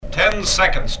10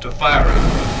 seconds to fire it. 9,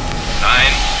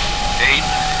 8,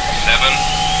 7,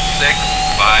 6,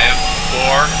 5,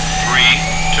 4, 3,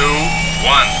 2,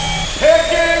 1.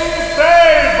 Picking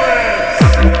favorites!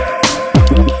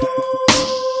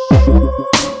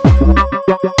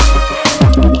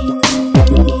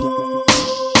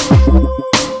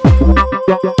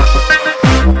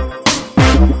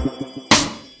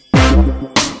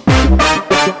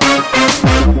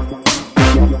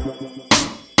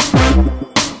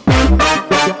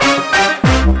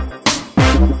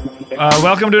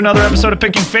 Welcome to another episode of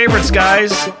Picking Favorites,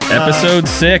 guys. Episode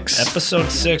 6.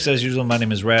 Episode 6, as usual. My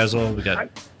name is Razzle. We got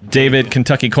David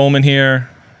Kentucky Coleman here.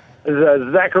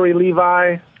 Zachary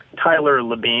Levi, Tyler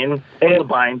Labine, and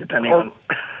Labine, depending on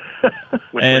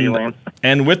which way you land.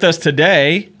 And with us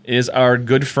today is our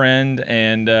good friend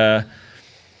and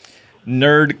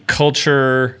nerd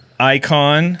culture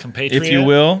icon, Compatriot? if you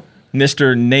will,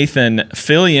 Mr. Nathan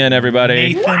Fillion,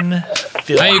 everybody. Nathan.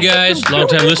 Hi, you guys.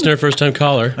 Long-time listener, first-time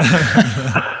caller.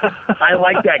 I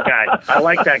like that guy.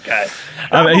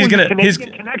 He's gonna.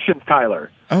 Canadian connections, Tyler.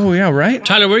 Oh yeah, right.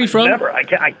 Tyler, where are you from? Never.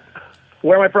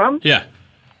 Where am I from? Yeah.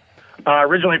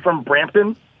 Originally from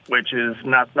Brampton, which is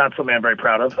not something I'm very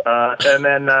proud of. And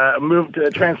then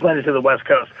transplanted to the West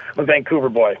Coast. I'm a Vancouver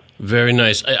boy. Very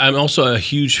nice. I'm also a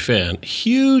huge fan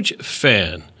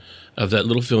of that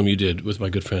little film you did with my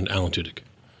good friend Alan Tudyk.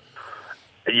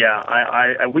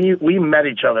 Yeah, we met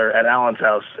each other at Alan's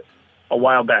house a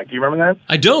while back. Do you remember that?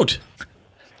 I don't.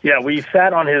 Yeah, we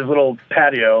sat on his little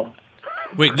patio.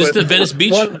 Wait, this is the Venice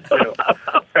Beach?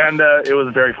 And it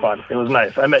was very fun. It was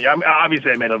nice. I made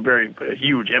a very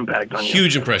huge impact on you.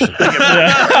 Huge impression.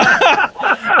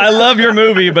 I love your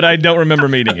movie, but I don't remember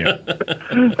meeting you.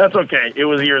 That's okay. It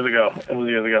was years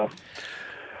ago.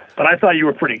 But I thought you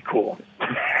were pretty cool.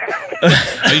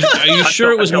 Are you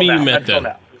sure it was me you met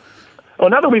then? Well,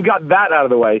 now that we've got that out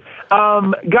of the way,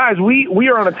 guys, we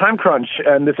are on a time crunch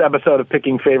in this episode of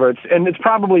Picking Favorites, and it's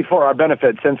probably for our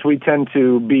benefit since we tend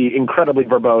to be incredibly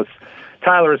verbose.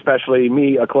 Tyler especially,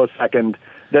 me a close second,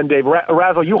 then Dave.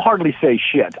 Razzle, you hardly say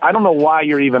shit. I don't know why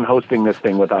you're even hosting this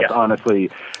thing with us,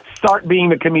 honestly. Start being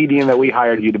the comedian that we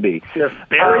hired you to be. Just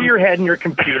bury your head in your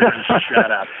computer and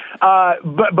shut up.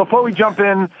 But before we jump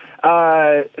in,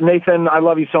 Nathan, I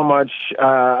love you so much.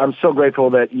 I'm so grateful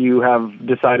that you have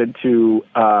decided to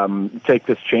take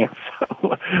this chance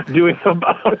doing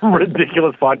a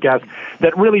ridiculous podcast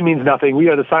that really means nothing. We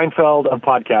are the Seinfeld of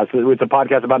podcasts. It's a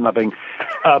podcast about nothing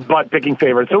but picking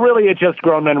favorites. So really, it's just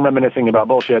grown men reminiscing about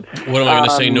bullshit. What am I going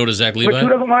to say no to Zach Levi? Who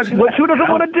doesn't want to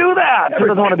do that? Who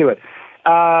doesn't want to do it?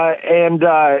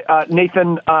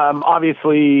 Nathan,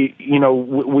 obviously, you know,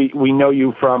 we know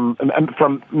you from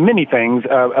many things,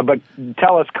 but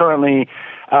tell us currently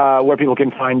where people can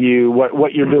find you,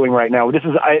 what you're doing right now. This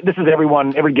is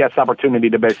every guest's opportunity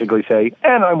to basically say,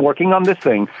 and I'm working on this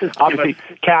thing. Obviously,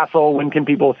 Castle, when can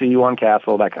people see you on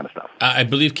Castle, that kind of stuff. I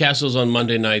believe Castle's on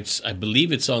Monday nights. I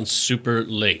believe it's on super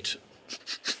late.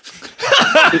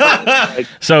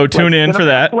 So tune in for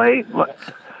that.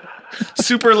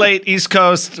 super late East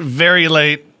Coast, very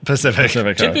late Pacific.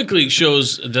 Typically,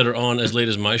 shows that are on as late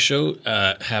as my show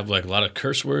have like a lot of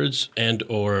curse words and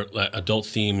or adult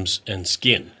themes and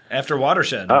skin. After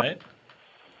Watershed, right?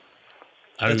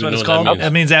 That's what it's called?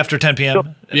 That means after 10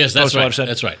 p.m. Yes, that's right.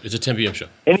 That's right. It's a 10 p.m. show.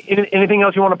 Anything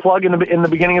else you want to plug in the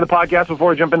beginning of the podcast before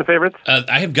we jump into favorites?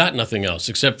 I have got nothing else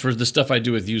except for the stuff I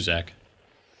do with you, Zach.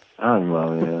 Oh,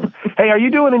 well, yeah. Hey, are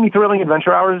you doing any thrilling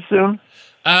adventure hours soon?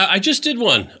 I just did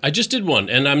one,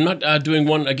 and I'm not doing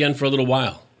one again for a little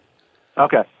while.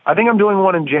 Okay. I think I'm doing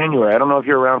one in January. I don't know if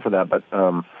you're around for that, but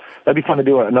that'd be fun to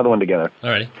do another one together. All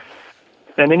righty.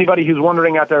 And anybody who's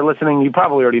wondering out there listening, you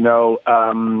probably already know,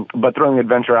 but Thrilling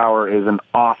Adventure Hour is an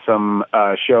awesome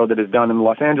show that is done in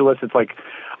Los Angeles. It's like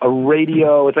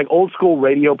it's like old school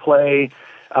radio play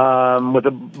with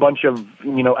a bunch of,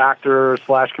 actors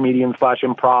 / comedians /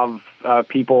 improv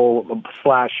people /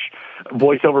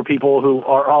 voiceover people who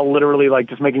are all literally like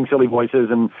just making silly voices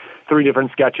and 3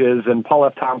 different sketches, and Paul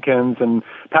F. Tompkins and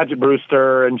Paget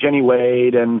Brewster and Jenny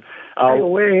Wade and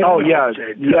there's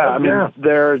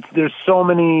so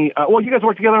many. Well, you guys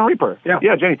work together on Reaper,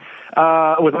 Jenny,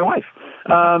 with my wife.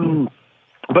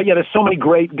 But yeah, there's so many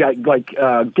great guest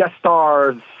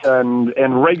stars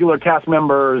and regular cast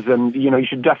members, and you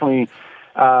should definitely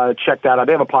check that out.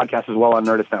 They have a podcast as well on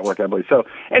Nerdist Network, I believe. So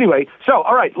anyway,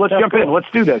 all right, let's jump in. Let's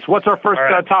do this. What's our first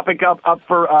topic up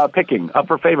for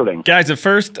favoriting? Guys, the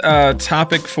first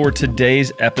topic for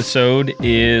today's episode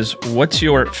is, what's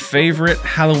your favorite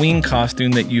Halloween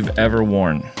costume that you've ever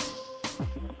worn?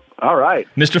 All right.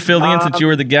 Mr. Fillion, since you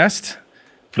were the guest.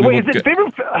 Wait, is it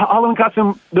favorite Halloween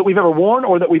costume that we've ever worn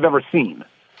or that we've ever seen?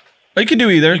 You can do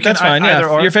either. can That's fine. either Yeah,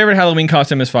 or. your favorite Halloween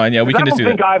costume is fine. Yeah, we I can don't just do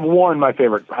think that. I've worn my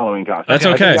favorite Halloween costume. That's I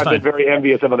okay. think It's I've been very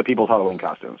envious of other people's Halloween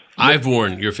costumes. I've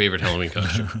worn your favorite Halloween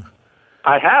costume.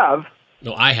 I have.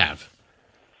 No, I have.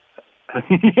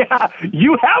 Yeah,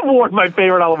 you have worn my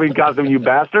favorite Halloween costume, you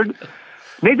bastard.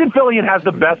 Nathan Fillion has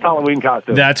the best Halloween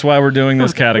costume. That's why we're doing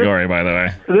this category, by the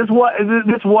way. This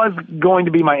was going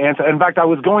to be my answer. In fact, I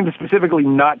was going to specifically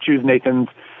not choose Nathan's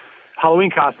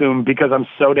Halloween costume because I'm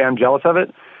so damn jealous of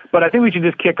it. But I think we should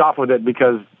just kick off with it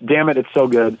because, damn it, it's so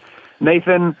good.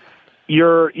 Nathan,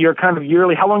 you're kind of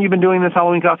yearly. How long have you been doing this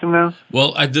Halloween costume now?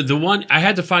 Well, the one I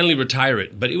had to finally retire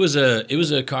it, but it was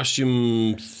a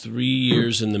costume 3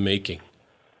 years in the making.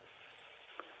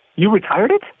 You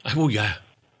retired it? Oh yeah.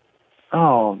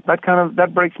 Oh,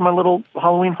 that breaks my little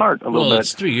Halloween heart a little Well, bit.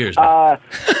 it's 3 years. Let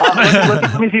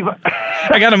me see if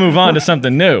I got to move on to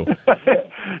something new.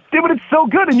 Dude, but it's so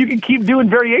good, and you can keep doing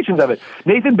variations of it.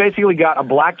 Nathan basically got a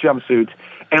black jumpsuit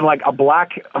and like a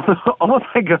black, almost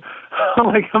like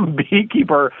a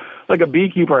beekeeper,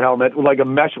 helmet with like a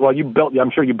mesh. Well,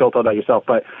 I'm sure you built all that yourself,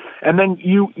 and then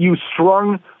you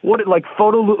strung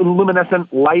photoluminescent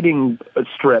lighting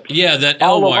strips. Yeah, that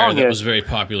all L wire along that it. was very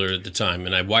popular at the time,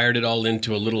 and I wired it all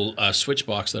into a little switch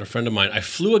box that a friend of mine. I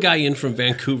flew a guy in from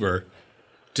Vancouver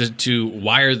to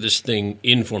wire this thing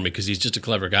in for me because he's just a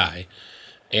clever guy.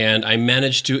 And I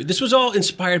managed to. This was all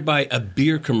inspired by a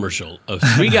beer commercial of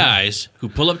three guys who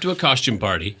pull up to a costume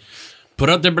party, put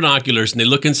out their binoculars, and they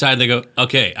look inside and they go,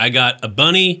 "Okay, I got a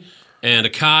bunny and a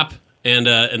cop." And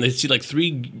they see like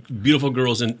three beautiful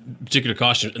girls in particular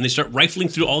costumes, and they start rifling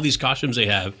through all these costumes they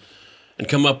have, and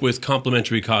come up with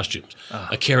complementary costumes: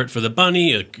 a carrot for the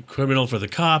bunny, a criminal for the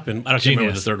cop, and I don't remember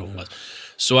what the third one was.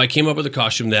 So I came up with a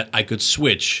costume that I could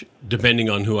switch depending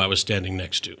on who I was standing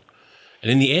next to. And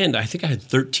in the end, I think I had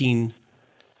 13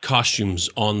 costumes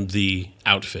on the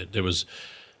outfit. There was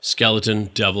skeleton,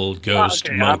 devil, ghost,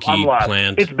 monkey, I'm lost.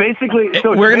 plant. It's basically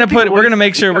We're gonna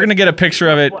get a picture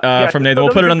of it from Nathan.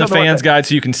 We'll put it on the fans guide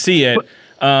so you can see it.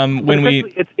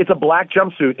 It's a black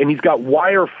jumpsuit, and he's got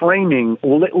wire framing,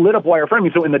 lit up wire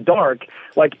framing. So in the dark,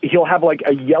 like he'll have like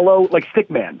a yellow, like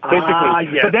stickman,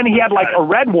 basically. Yes. But then he had like a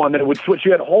red one that would switch.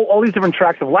 You had all these different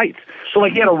tracks of lights. So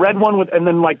like he had a red one with, and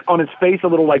then like on his face a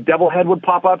little like devil head would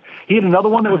pop up. He had another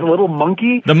one that was a little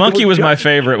monkey. The monkey was my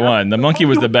favorite one. The monkey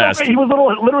was the best. He was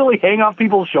literally hang off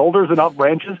people's shoulders and off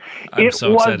branches. It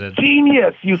so was excited.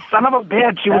 genius. You son of a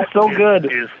bitch. It was so good.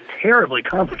 It is terribly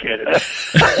complicated.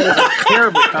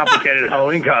 Terribly complicated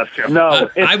Halloween costume. No,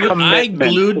 it's I commitment.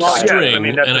 glued Well, yeah, string, I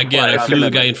mean, that's and a again, I fly-out flew a guy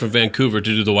commitment. in from Vancouver to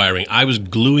do the wiring. I was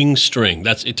gluing string.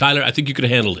 That's Tyler. I think you could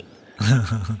have handled it.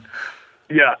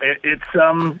 Yeah,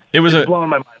 It was it's a blowing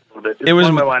my mind a little bit. It's it was-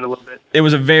 blowing my mind a little bit. it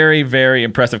was a very, very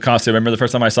impressive costume. I remember the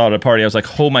first time I saw it at a party, I was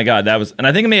like, oh my god, that was. And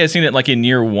I think I may have seen it like in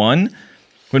year one,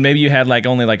 when maybe you had like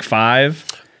only like 5.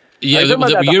 Yeah, Are you talking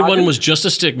about that- year the one Hodges? was just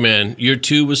a stick man. Year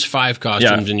 2 was 5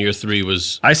 costumes, Yeah. and year 3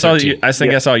 was. I saw. 13. I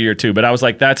think I saw year 2, but I was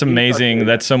like, that's amazing.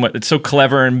 That's so much. It's so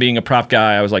clever. And being a prop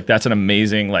guy, I was like, that's an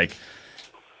amazing like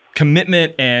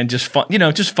commitment and just fun.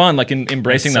 Just fun, like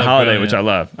embracing It's the so holiday, brilliant. which I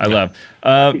love. I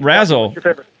love. Razzle, Your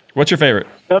favorite? what's your favorite?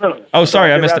 No. Oh,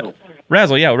 sorry, I Okay, missed Razzle. it.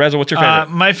 Razzle, yeah, Razzle, what's your favorite?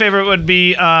 My favorite would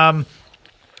be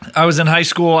I was in high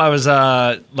school. I was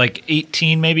like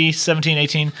 18, maybe 17,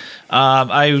 18.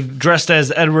 I dressed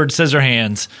as Edward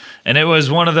Scissorhands, and it was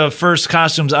one of the first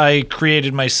costumes I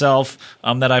created myself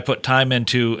that I put time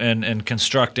into and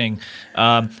constructing.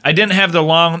 I didn't have the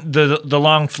long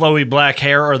flowy black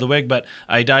hair or the wig, but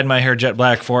I dyed my hair jet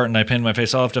black for it, and I pinned my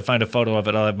face. I'll have to find a photo of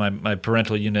it. I'll have my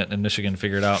parental unit in Michigan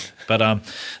figured out. But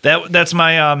that's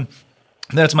my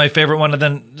that's my favorite one. And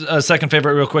then second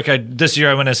favorite, real quick. This year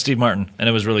I went as Steve Martin, and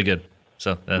it was really good.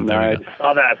 So there we Nice. go.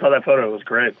 Saw that photo. It was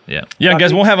great. Yeah. Yeah,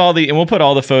 guys, we'll have we'll put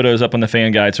all the photos up on the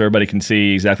fan guide so everybody can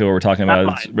see exactly what we're talking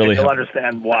about. It's really You'll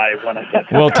understand why when I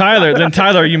get well,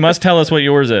 Tyler, you must tell us what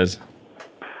yours is.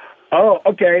 Oh,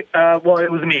 okay. Well, it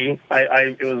was me.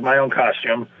 It was my own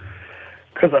costume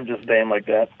because I'm just damn like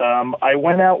that. I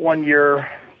went out one year.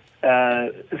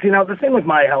 See, now the thing with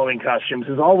my Halloween costumes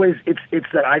is always it's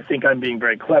that I think I'm being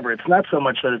very clever. It's not so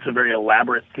much that it's a very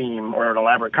elaborate theme or an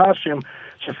elaborate costume.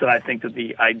 It's just that I think that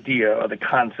the idea or the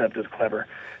concept is clever.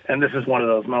 And this is one of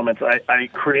those moments. I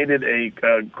created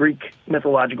a Greek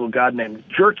mythological god named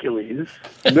Jercules.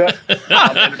 And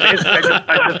basically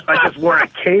I just wore a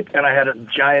cape and I had a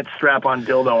giant strap-on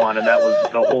dildo on, and that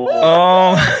was the whole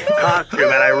costume.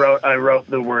 And I wrote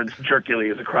the words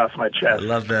Jercules across my chest. I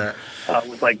love that.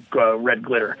 With like red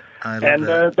glitter. I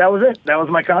love That was it. That was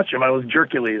my costume. I was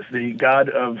Jercules, the god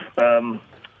of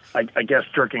I guess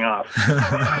jerking off.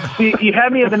 You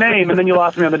had me at the name, and then you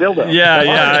lost me on the dildo.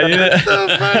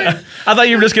 Yeah. I thought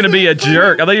you were just going to be a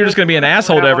jerk. I thought you were just going to be an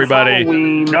asshole to everybody.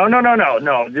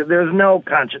 No. There's no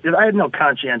I had no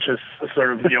conscientious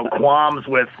sort of qualms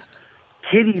with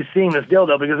kiddies seeing this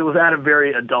dildo because it was at a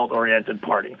very adult-oriented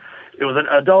party. It was an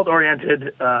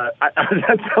adult-oriented. That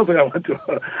sounds like I went to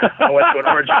an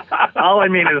orgy. All I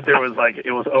mean is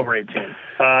it was over 18,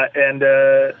 and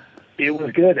it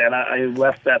was good. And I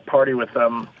left that party with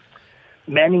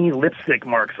many lipstick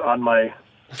marks on my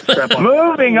strap-on.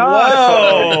 Moving on.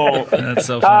 Whoa, that's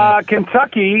so funny.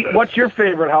 Kentucky, what's your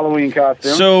favorite Halloween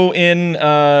costume? So in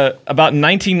about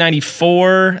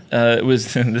 1994, it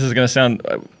was. This is going to sound.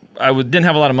 Didn't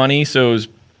have a lot of money, so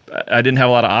I didn't have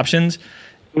a lot of options.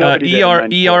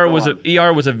 ER was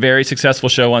a very successful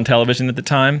show on television at the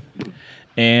time,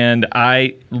 and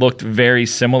I looked very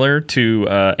similar to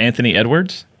Anthony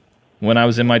Edwards when I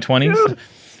was in my 20s,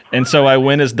 and so I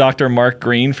went as Dr. Mark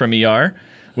Green from ER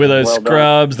with those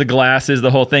scrubs, the glasses,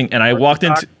 the whole thing, and I walked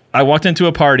into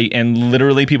a party, and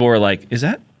literally people were like, "Is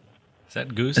that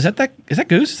Goose? Is that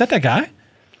Goose? Is that that guy?"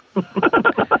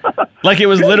 Like, it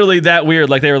was literally that weird.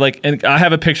 Like, they were like, and I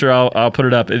have a picture. I'll put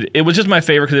it up. It was just my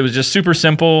favorite because it was just super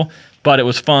simple, but it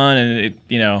was fun, and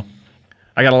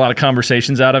I got a lot of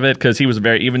conversations out of it because he was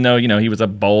even though he was a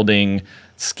balding,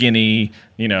 skinny,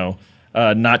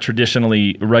 not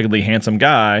traditionally ruggedly handsome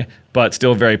guy, but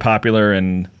still very popular,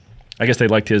 and I guess they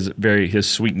liked his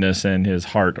sweetness and his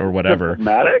heart or whatever. It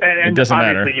doesn't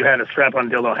matter. Obviously, you had a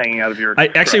strap-on dildo hanging out of your. I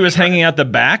actually was hanging out the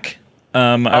back.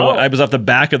 I was off the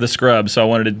back of the scrub, so I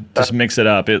wanted to just mix it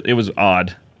up. It was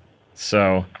odd.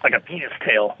 So like a penis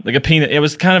tail. Like a penis. It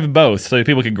was kind of both, so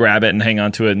people could grab it and hang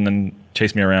on to it and then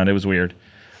chase me around. It was weird.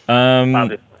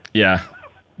 Yeah.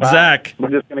 Zach.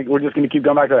 We're just gonna keep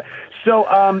going back to that.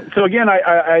 So again,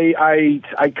 I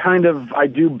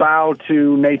do bow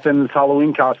to Nathan's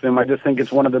Halloween costume. I just think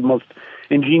it's one of the most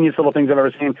ingenious little things I've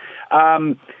ever seen.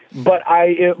 But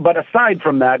aside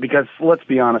from that, because let's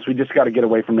be honest, we just got to get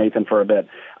away from Nathan for a bit.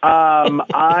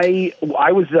 I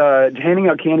was handing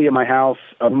out candy at my house.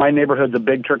 My neighborhood's a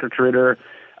big trick-or-treater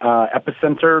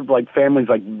epicenter. Like, families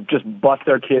just bust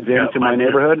their kids into my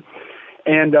neighborhood.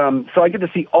 And so I get to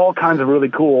see all kinds of really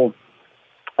cool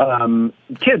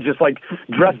kids just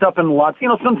dressed up in lots.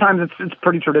 Sometimes it's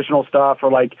pretty traditional stuff,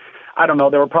 or I don't know,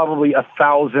 there were probably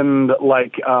 1,000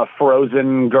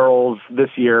 Frozen girls this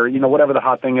year, whatever the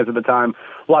hot thing is at the time,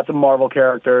 lots of Marvel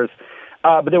characters.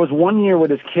 But there was one year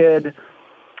with this kid,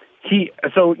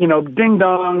 ding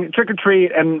dong, trick or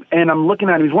treat, and I'm looking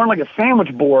at him, he's wearing a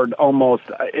sandwich board almost,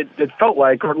 it felt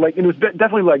like, or it was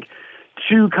definitely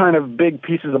two kind of big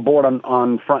pieces of board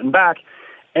on front and back.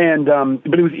 And,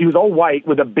 but he was all white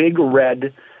with a big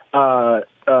red, I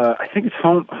think it's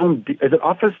is it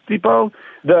Office Depot?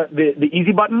 The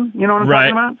easy button, you know what I'm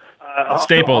talking about?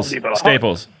 Staples.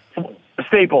 Staples.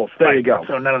 There you go.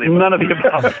 So none of the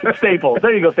above. Staples.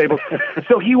 There you go, Staples.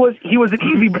 So he was an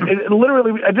easy.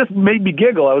 Literally, it just made me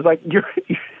giggle. I was like,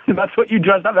 that's what you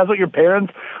dressed up. That's what your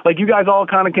parents, you guys all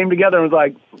kind of came together and was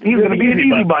like, he's going to be an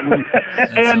easy button.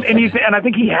 and I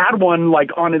think he had one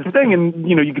on his thing, and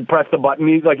you could press the button.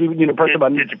 He's like, press the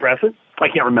button. Did you press it? I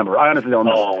can't remember. I honestly don't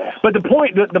know. But the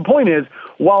point is,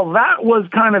 while that was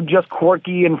kind of just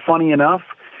quirky and funny enough,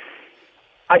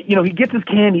 he gets his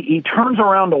candy, he turns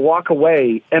around to walk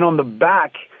away, and on the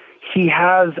back, he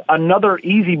has another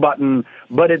easy button,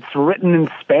 but it's written in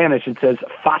Spanish. It says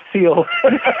 "Fácil."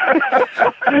 And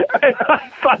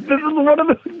I thought, this is one of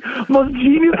the most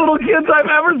genius little kids I've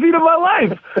ever seen in my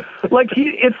life.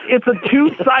 It's a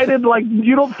two-sided,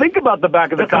 you don't think about the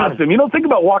back of the costume. You don't think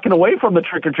about walking away from the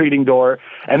trick-or-treating door.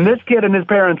 And this kid and his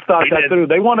parents thought that through.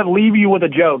 They want to leave you with a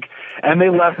joke, and they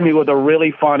left me with a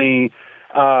really funny,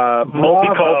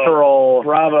 multicultural.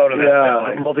 Bravo to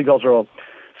that family. Multicultural.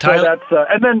 Tyler? So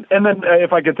that's and then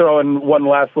if I could throw in one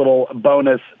last little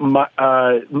bonus, in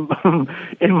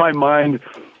my mind,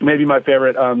 maybe my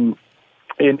favorite.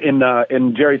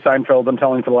 In Jerry Seinfeld, I'm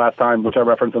telling for the last time, which I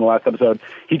referenced in the last episode,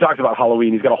 he talks about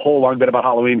Halloween. He's got a whole long bit about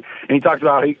Halloween, and he talks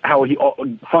about how he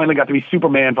finally got to be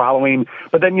Superman for Halloween.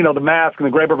 But then, the mask and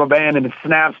the gray rubber band, and it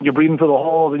snaps, and you're breathing through the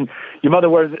holes, and your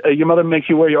mother makes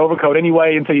you wear your overcoat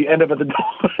anyway until you end up at the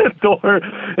door.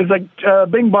 It's like,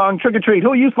 bing bong, trick or treat.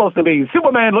 Who are you supposed to be?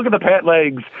 Superman, look at the pant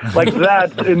legs.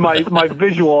 That, in my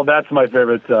visual, that's my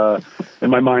favorite,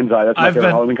 in my mind's eye. That's my favorite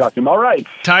Halloween costume. All right.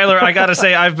 Tyler, I got to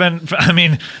say,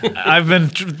 mean, I've been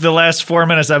the last 4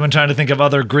 minutes. I've been trying to think of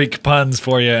other Greek puns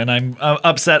for you, and I'm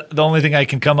upset. The only thing I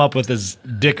can come up with is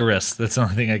Dickarus. That's the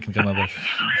only thing I can come up with.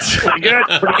 Pretty good.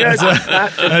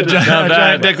 A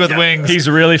giant dick with wings. He's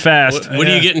really fast. What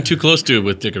are you getting too close to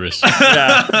with Dickarus?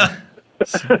 Yeah.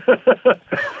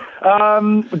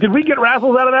 Did we get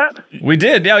razzles out of that? We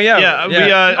did. Yeah. Yeah,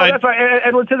 That's right.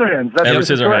 Edward Scissorhands. That's Edward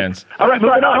correct. Scissorhands. All right,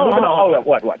 moving on.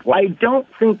 What? I don't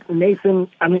think Nathan.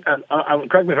 I mean,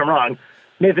 correct me if I'm wrong.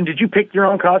 Nathan, did you pick your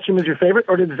own costume as your favorite,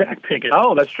 or did Zach pick it?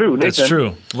 Oh, that's true. Nathan. That's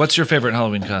true. What's your favorite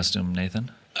Halloween costume,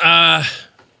 Nathan?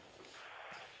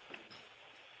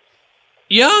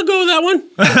 Yeah, I'll go with that one.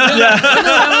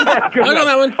 I'll go with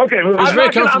that one. Okay, It was very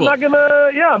comfortable. I'm not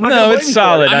gonna. No, it's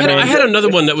solid. I had another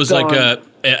one that was like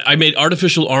I made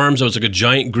artificial arms. I was like a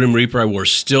giant Grim Reaper. I wore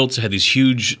stilts. I had these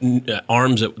huge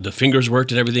arms that the fingers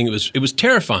worked and everything. It was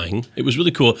terrifying. It was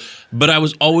really cool. But I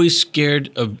was always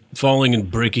scared of falling and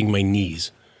breaking my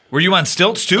knees. Were you on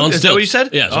stilts too? On Is stilts. that what you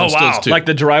said? Yeah, Oh, on stilts wow. too. Like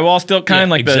the drywall stilt kind,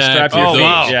 Yeah, like the strap exactly. to your Oh, feet.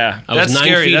 wow. Yeah. I was That's 9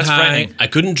 scary. feet That's high. frightening. I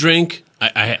couldn't drink.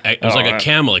 I was like a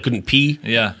camel. I couldn't pee.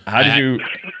 Yeah. How did you?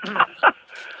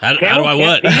 How do I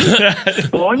what?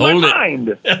 blowing my Hold it.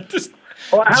 mind.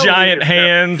 Giant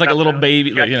hands, like a little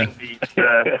baby. Like, you know.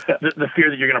 The fear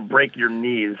that you're going to break your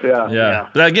knees. Yeah.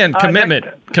 But again, commitment.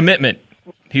 Commitment.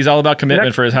 He's all about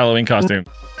commitment for his Halloween costume.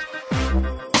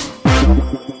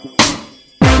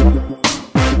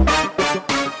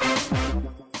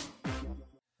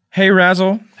 Hey,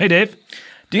 Razzle. Hey, Dave.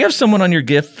 Do you have someone on your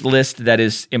gift list that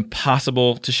is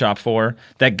impossible to shop for?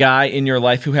 That guy in your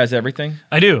life who has everything?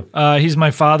 I do. He's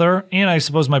my father, and I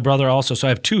suppose my brother also. So I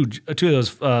have two of those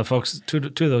folks, two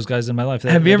of those guys in my life.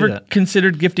 Have you do ever that.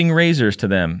 considered gifting razors to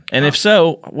them? And if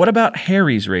so, what about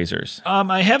Harry's razors?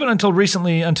 I haven't until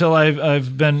recently, until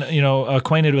I've been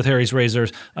acquainted with Harry's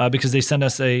razors because they send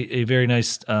us a very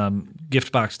nice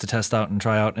gift box to test out and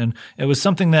try out, and it was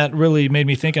something that really made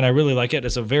me think, and I really like it.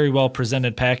 It's a very well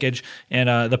presented package, and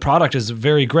the product is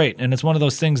very great. And it's one of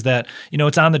those things that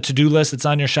it's on the to-do list, it's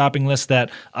on your shopping list that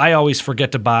I always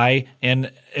forget to buy,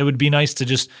 and it would be nice to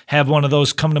just have one of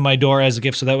those come to my door as a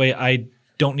gift, so that way I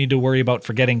don't need to worry about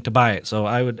forgetting to buy it. So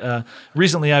I would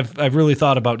recently I've really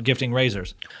thought about gifting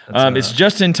razors. It's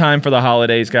just in time for the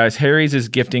holidays, guys. Harry's is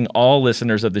gifting all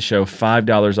listeners of the show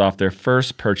 $5 off their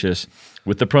first purchase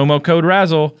with the promo code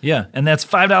Razzle. Yeah, and that's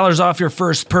 $5 off your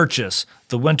first purchase,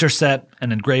 the winter set,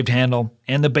 an engraved handle,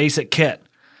 and the basic kit.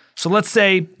 So let's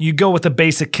say you go with the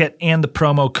basic kit and the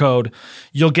promo code.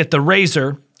 You'll get the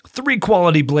razor, 3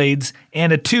 quality blades,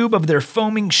 and a tube of their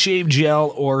foaming shave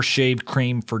gel or shaved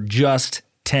cream for just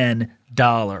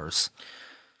 $10.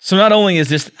 So not only is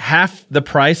this half the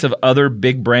price of other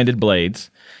big branded blades,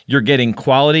 you're getting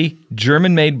quality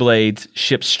German-made blades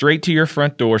shipped straight to your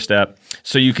front doorstep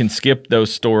so you can skip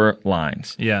those store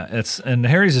lines. Yeah, and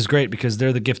Harry's is great because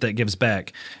they're the gift that gives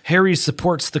back. Harry's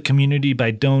supports the community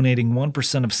by donating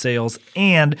 1% of sales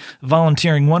and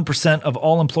volunteering 1% of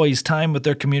all employees' time with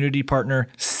their community partner,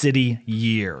 City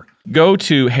Year. Go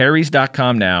to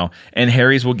harrys.com now, and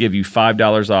Harry's will give you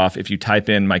 $5 off if you type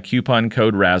in my coupon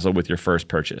code Razzle with your first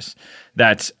purchase.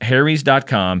 That's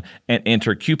harrys.com and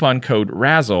enter coupon code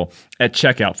Razzle at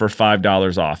checkout for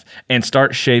 $5 off, and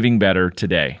start shaving better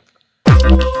today.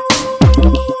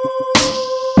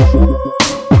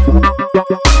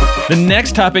 The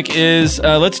next topic is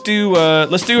let's do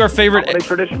our favorite Holiday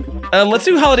tradition. Let's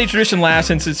do holiday tradition last,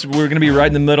 since we're going to be right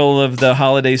in the middle of the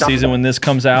holiday season when this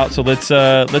comes out. So let's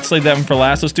leave that one for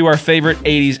last. Let's do our favorite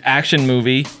 '80s action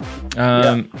movie,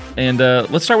 and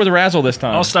let's start with Razzle this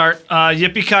time. I'll start.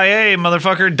 Yippee-ki-yay,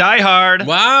 motherfucker, Die Hard.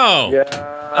 Wow.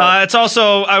 It's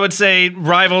also, I would say,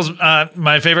 rivals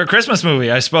my favorite Christmas movie,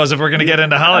 I suppose, if we're going to get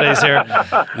into holidays here.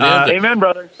 Amen,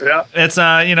 brother. Yeah. It's,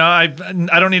 I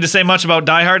don't need to say much about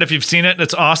Die Hard. If you've seen it,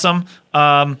 it's awesome.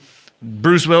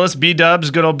 Bruce Willis, B-dubs,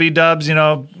 good old B-dubs,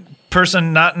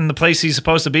 person not in the place he's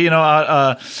supposed to be.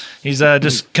 He's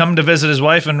just come to visit his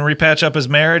wife and repatch up his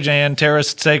marriage, and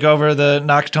terrorists take over the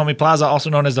Nakatomi Plaza, also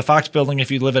known as the Fox Building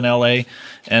if you live in L.A.,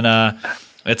 and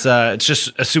it's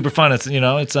just super fun. It's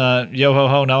it's yo ho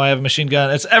ho, now I have a machine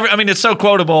gun. It's so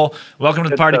quotable. Welcome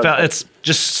to the party, pal. It's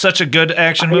just such a good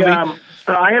action movie.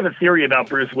 I have a theory about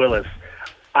Bruce Willis.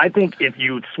 I think if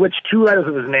you switch 2 letters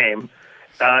of his name,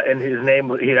 and his name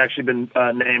he'd actually been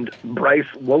named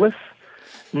Bryce Willis,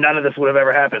 none of this would have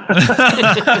ever happened.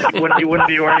 He wouldn't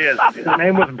be where he is. His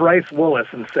name was Bryce Willis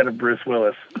instead of Bruce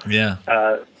Willis. Yeah.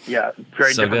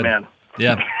 Very So different good. man.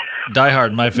 Yeah. Die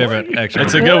Hard, my favorite action.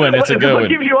 It's a good one. It's a good What one.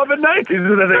 keeps you up at night? These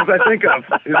are the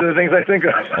things I think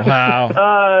of.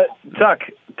 Wow.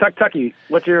 Tucky,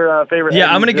 what's your favorite?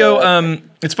 Yeah, I'm 80s, gonna go.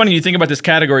 It's funny you think about this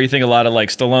category. You think a lot of like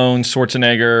Stallone,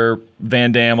 Schwarzenegger,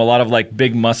 Van Damme, a lot of like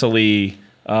big muscly.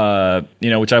 Why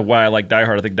I like Die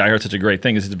Hard. I think Die Hard's such a great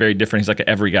thing. Is it's very different. He's like an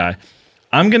every guy.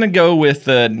 I'm gonna go with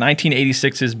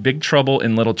 1986's Big Trouble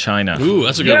in Little China. Ooh,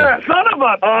 that's a good Yeah, one. son of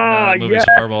a. that movie's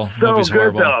horrible. So Movie's good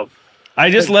horrible. though. I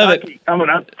just love it. Tucky coming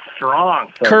up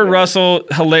strong. So Kurt good. Russell,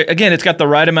 again, it's got the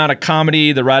right amount of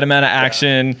comedy, the right amount of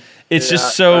action. It's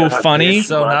just so funny.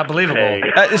 So not believable.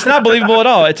 It's not believable at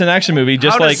all. It's an action movie.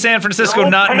 Just How like does San Francisco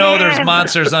not know there's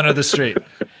monsters under the street?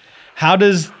 how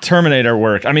does Terminator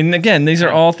work? I mean, again, these are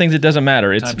all things that doesn't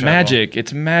matter. It's Time travel. magic.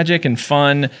 It's magic and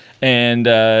fun, and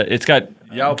it's got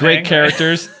Yao great Peng.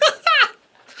 characters.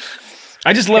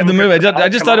 I just love the movie. I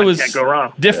just thought it was Can't go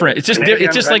wrong. different. It's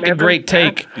just like a great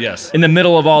take Yes. in the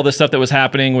middle of all the stuff that was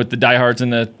happening with the Die Hards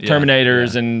and the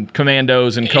Terminators and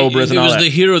Commandos and Cobras He and all was that. the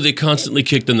hero they constantly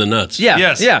kicked in the nuts. Yeah,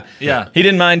 Yes. yeah, Yeah. He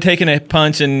didn't mind taking a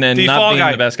punch and The not fall being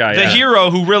guy, the best guy. the yeah. hero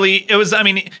who really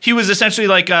he was essentially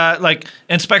like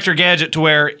Inspector Gadget to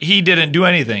where he didn't do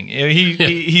anything.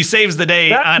 He saves the day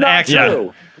That's on not accident.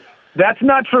 true. That's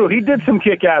not true. He did some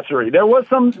kick-assery. There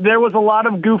was a lot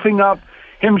of goofing up.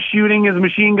 Him shooting his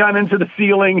machine gun into the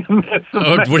ceiling.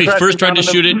 When he first tried to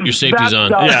shoot it, your safety's on.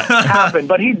 Yeah, happened.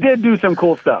 But he did do some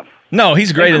cool stuff. No,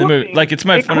 he's great in the movie. Like it's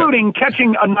my including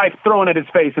catching a knife, throwing it at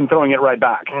his face, and throwing it right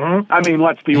back. I mean,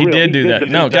 let's be He real. did do that.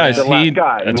 No, guys, the last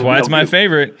guy. that's It why was it's my real cute.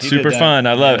 favorite. Super did that. fun.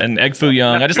 I love it. And Egg Foo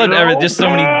Young. I just love just so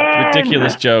many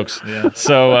ridiculous jokes. Yeah.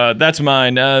 So that's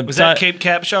mine. Was that Cape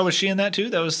Capshaw? Was she in that too?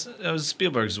 That was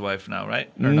Spielberg's wife now, right?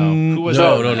 Or no? Who was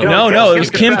No, that? no. No, it was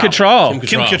Kim Cattrall.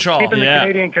 Kim Cattrall. Keeping the Yeah.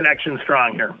 Canadian connection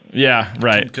strong here. Yeah,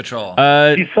 right.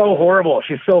 Cattrall. She's so horrible.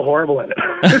 She's so horrible in it.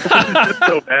 It's just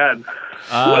so bad.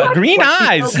 Green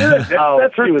eyes. That's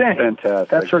her She was thing. fantastic.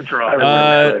 That's her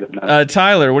draw.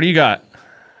 Tyler, what do you got?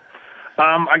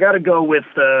 I got to go with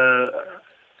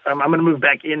I'm going to move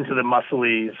back into the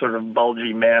muscly, sort of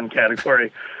bulgy man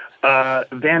category.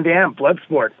 Van Damme,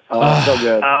 Bloodsport. So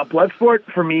good. Bloodsport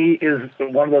for me is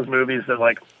one of those movies that,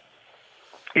 like,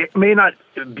 it may not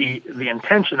be the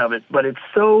intention of it, but it's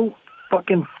so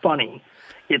fucking funny.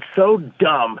 It's so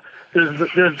dumb. There's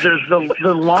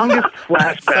the longest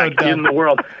flashback in the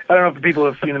world. I don't know if people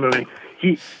have seen the movie.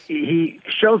 He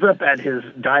shows up at his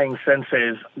dying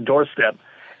sensei's doorstep,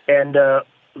 and the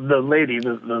lady,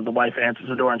 the wife, answers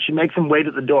the door, and she makes him wait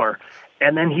at the door.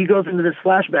 And then he goes into this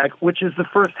flashback, which is the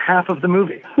first half of the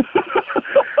movie.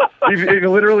 he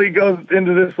literally goes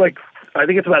into this, like, I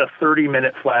think it's about a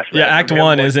 30-minute flashback. Yeah, Act from him,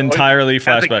 1 like, is entirely As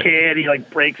flashback. a kid, he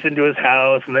breaks into his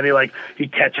house, and then he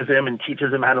catches him and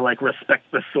teaches him how to respect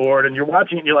the sword. And you're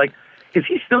watching it, and you're like, is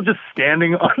he still just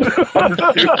standing on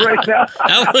the stoop right now?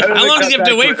 How long does he have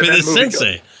to wait for this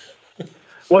sensei?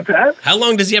 What's that? How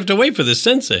long does he have to wait for this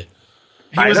sensei?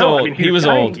 He was I know. old. I mean, He he's was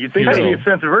dying. old. You'd think He was there'd be old. a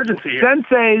sense of urgency here.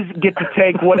 Senseis get to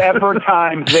take whatever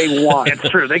time they want. It's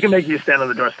true. They can make you stand on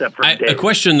the doorstep for A days.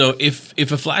 question though: if a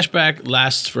flashback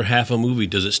lasts for half a movie,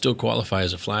 does it still qualify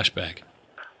as a flashback?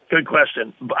 Good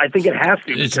question. But I think it has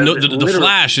to. It's because no, it's the literally-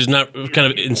 flash is not kind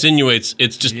of insinuates.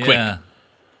 It's just quick. Yeah.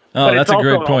 Oh, but that's it's a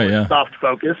great also point. always Yeah. Soft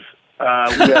focus.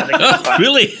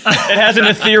 Really? It has an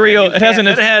ethereal. It has an.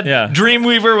 It had Yeah.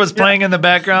 Dreamweaver was playing in the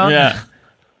background. Yeah.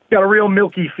 Got a real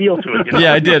milky feel to it. You know?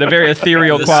 Yeah, it did. A very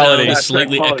ethereal The quality. sound is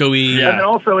slightly quality. echoey. Yeah. And then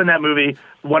also in that movie,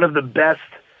 one of the best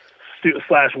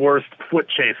 / worst foot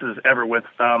chases ever with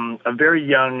a very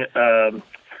young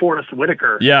Forrest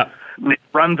Whitaker. Yeah. They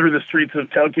run through the streets of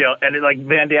Tokyo, and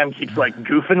Van Damme keeps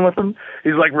goofing with him.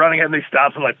 He's running, and he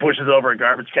stops and pushes over a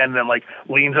garbage can, and then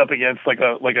leans up against like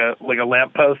a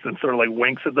lamppost and sort of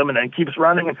winks at them, and then keeps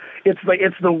running. And it's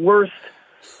the worst.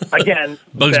 Again,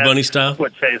 Bugs best Bunny style?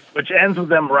 foot chase, which ends with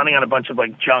them running on a bunch of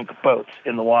junk boats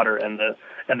in the water, and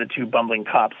the two bumbling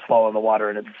cops fall in the water,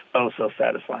 and it's so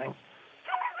satisfying.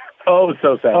 Oh,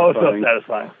 so sad. Oh, so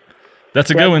satisfying. That's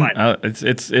a good one. mine.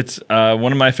 It's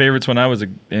one of my favorites when I was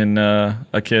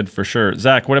a kid for sure.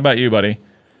 Zach, what about you, buddy?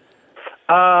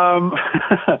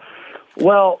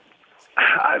 Well,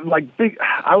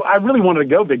 I really wanted to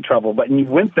go Big Trouble, but you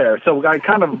went there, so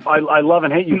I love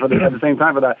and hate you at the same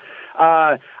time for that.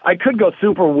 I could go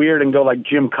super weird and go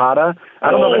Jim Cotta.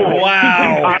 I don't know.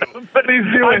 wow. But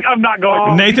I'm not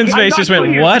going. Nathan's face just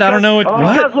went, what? I don't know what.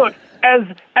 Because look, as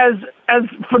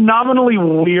phenomenally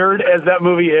weird as that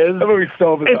movie is, That movie's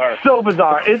so bizarre. it's so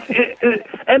bizarre.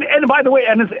 And by the way,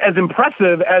 and as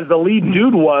impressive as the lead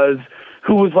dude was,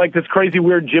 who was like this crazy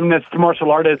weird gymnast,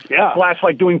 martial artist, slash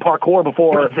like doing parkour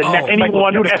before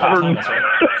anyone would ever.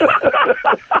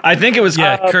 I think it was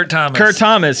Kurt Thomas. Kurt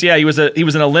Thomas, yeah, he was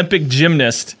an Olympic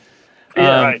gymnast.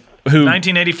 Right. Who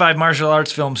 1985 martial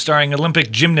arts film starring Olympic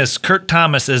gymnast Kurt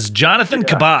Thomas as Jonathan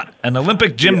Cabot, an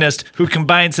Olympic gymnast who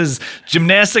combines his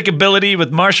gymnastic ability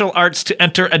with martial arts to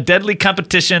enter a deadly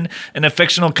competition in a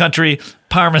fictional country,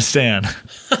 Parmesan.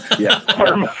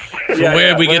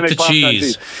 Where we get the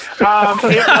cheese.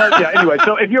 Anyway,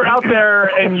 so if you're out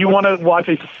there and you want to watch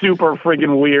a super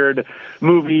friggin' weird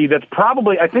movie, that's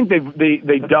probably, I think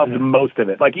they dubbed most of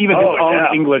it. Like even his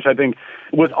own English, I think,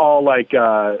 was all like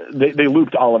they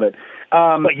looped all of it.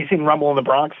 Like you seen Rumble in the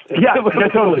Bronx? Yeah,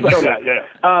 totally.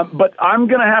 But I'm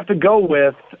gonna have to go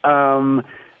with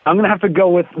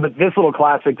this little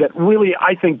classic that really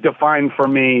I think defined for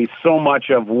me so much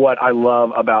of what I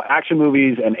love about action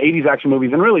movies and 80s action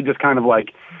movies, and really just kind of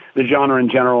like the genre in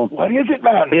general. What is it,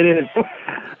 man? It is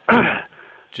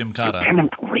Jim Cotta.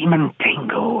 Lieutenant Raymond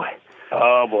Tango.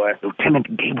 Oh boy,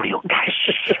 Lieutenant Gabriel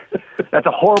Cash. That's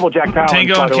a horrible Jack Palance.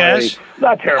 Tango by and the Cash? way.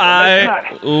 Not terrible.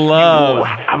 I love.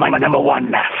 I'm my number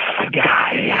one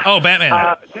guy. Oh,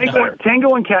 Batman.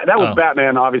 Tango and Cash. That was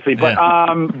Batman, obviously, but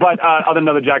other than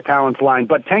another Jack Palance line.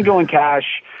 But Tango and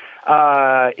Cash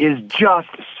is just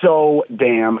so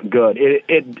damn good.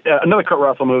 Another Kurt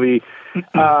Russell movie,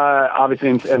 obviously,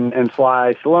 and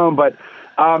Sly Stallone, but.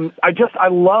 I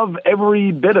love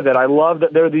every bit of it. I love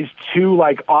that there are these two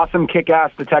like awesome kick-ass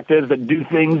detectives that do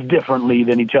things differently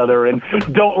than each other and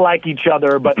don't like each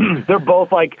other, but they're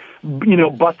both like,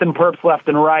 busting perps left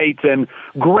and right, and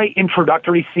great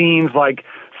introductory scenes like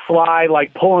Sly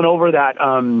like pulling over that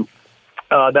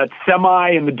semi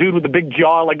and the dude with the big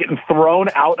jaw like getting thrown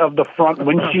out of the front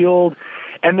windshield,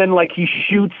 and then like he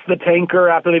shoots the tanker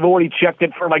after they've already checked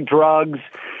it for like drugs.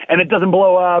 And it doesn't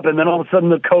blow up, and then all of a sudden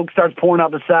the coke starts pouring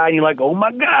out the side, and you're like, oh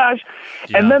my gosh.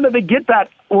 Yeah. And then they get that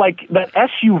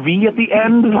SUV at the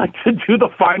end, like to do the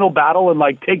final battle and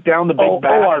like take down the big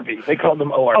bad. ORV. They called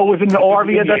them ORV. Oh, was it an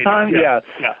ORV at that time? Yeah.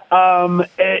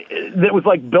 That was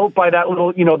like built by that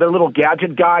little, their little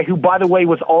gadget guy, who, by the way,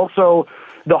 was also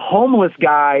the homeless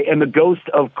guy and the ghost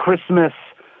of Christmas.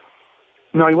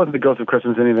 No, he wasn't the ghost of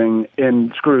Christmas anything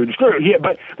in Scrooge. Yeah,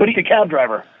 but he's a cab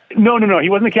driver. No, he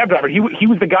wasn't a cab driver. He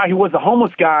was the guy who was the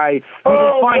homeless guy who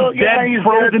was dead,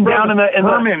 frozen down in the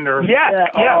Herman or yeah.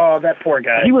 Oh, that poor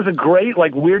guy. He was a great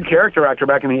like weird character actor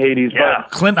back in the 80s. Yeah.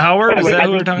 But Clint Howard? Is that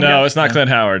who we're talking about? No, it's not Clint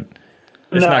Howard.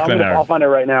 It's not Clint Howard. I'll find it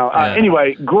right now.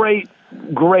 Anyway, great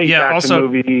action also,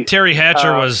 movie. Terry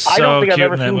Hatcher was so cute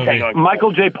in that movie.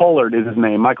 Michael J. Pollard is his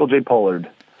name. Michael J. Pollard.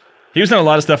 He was in a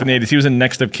lot of stuff in the 80s. He was in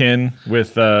Next of Kin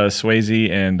with Swayze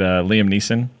and Liam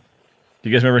Neeson. Do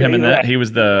you guys remember him in that? He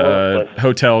was the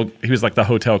hotel. He was like the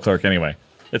hotel clerk. Anyway,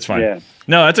 it's fine. Yeah.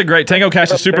 No, that's a great Tango Cash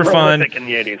is super fun.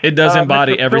 It does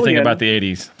embody everything about the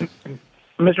 80s.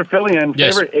 Mr. Fillion,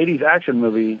 favorite 80s action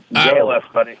movie?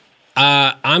 JLS, buddy.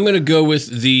 I'm going to go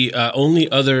with the only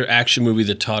other action movie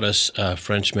that taught us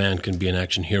French man can be an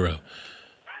action hero.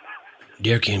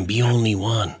 There can be only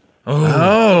one.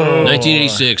 Oh.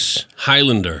 1986,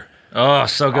 Highlander. Oh,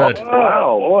 so good.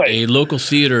 Wow, boy. A local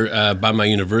theater by my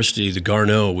university, the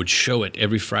Garneau, would show it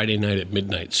every Friday night at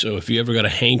midnight. So if you ever got a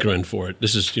hankering for it,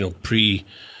 this is, pre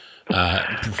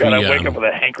gotta wake up with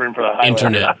a hankering for the Highlander.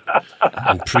 Internet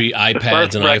and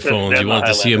pre-iPads and iPhones. You wanted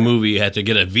to see a movie, you had to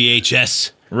get a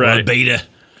VHS or a beta.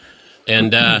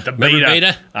 And remember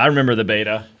beta? I remember the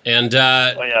beta. And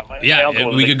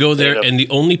we could go there, and the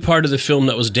only part of the film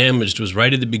that was damaged was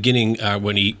right at the beginning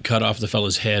when he cut off the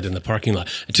fella's head in the parking lot.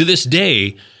 And to this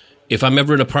day, if I'm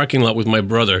ever in a parking lot with my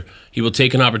brother, he will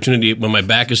take an opportunity when my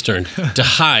back is turned to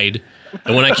hide.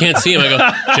 And when I can't see him, I go,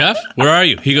 Jeff, where are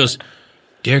you? He goes,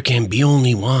 there can be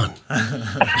only one.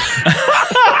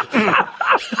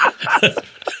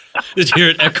 Just hear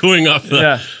it echoing off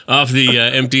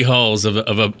the empty halls of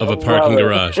a parking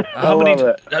garage. How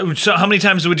many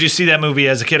times would you see that movie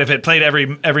as a kid? If it played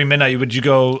every midnight, would you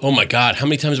go? Oh my God! How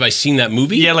many times have I seen that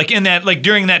movie? Yeah,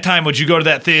 during that time, would you go to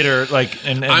that theater?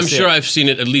 And I'm sure I've seen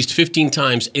it at least 15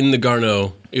 times in the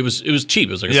Garneau. It was cheap.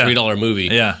 It was like a $3 movie.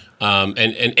 Yeah.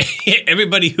 And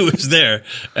everybody who was there,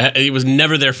 it was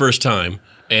never their first time.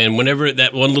 And whenever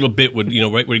that one little bit would,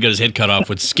 right where he got his head cut off,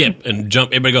 would skip and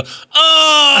jump, everybody go,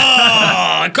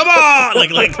 oh, come on!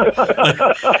 Like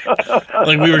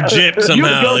we were gypped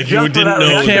somehow. Like you didn't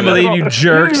know. I can't believe you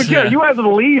jerks. You had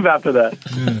to leave after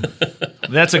that.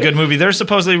 That's a good movie. They're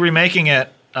supposedly remaking it,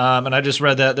 and I just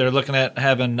read that they're looking at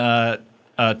having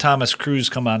Thomas Cruise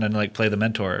come on and play the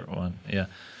mentor one. Yeah,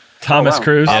 Thomas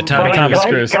Cruise. Yeah, Thomas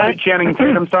Cruise. Channing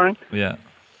Tatum starring. Yeah.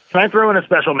 Can I throw in a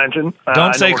special mention?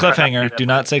 Don't say cliffhanger. Do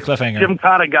not say cliffhanger. Jim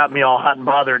Cotta got me all hot and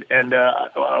bothered, and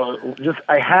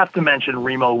I have to mention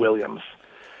Remo Williams.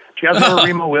 Do you guys remember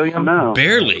Remo Williams? No.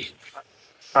 Barely.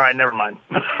 All right, never mind.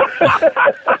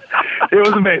 It was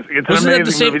amazing. It's Wasn't an that amazing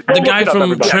the same- movie. the Go guy look it up, from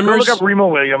everybody. Tremors? Go look up Remo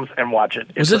Williams and watch it.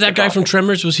 Was it that guy from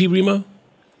Tremors? Was he Remo?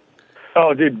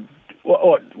 Oh, dude.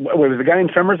 Wait, was the guy in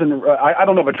Tremors? And I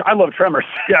don't know, but I love Tremors.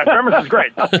 Yeah, Tremors is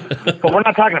great, but we're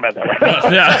not talking about that right now.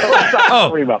 Yeah.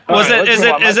 Oh, Remo. was All right, it? Is let's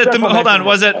it? move on. Is it? My Hold on. special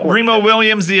Was it mention Remo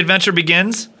Williams? The Adventure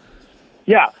Begins.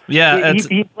 Yeah, Yeah, He, it's-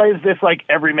 he plays this like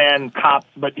everyman cop,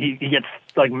 but he gets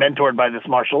like mentored by this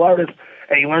martial artist,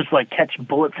 and he learns to like catch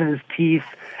bullets in his teeth.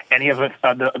 And he has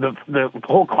the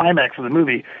whole climax of the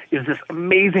movie is this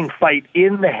amazing fight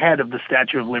in the head of the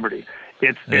Statue of Liberty.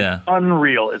 It's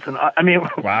unreal.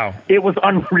 Wow. It was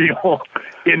unreal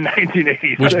in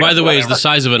 1980. Which, by the way, is the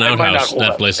size of an It might not outhouse, hold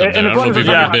that up. place up And there. I as don't know long if as you've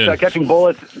we're ever talking been. about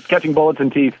catching bullets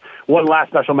and teeth, one last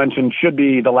special mention should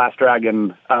be The Last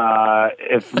Dragon.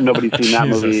 If nobody's seen that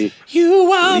Jesus. movie. You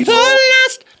are the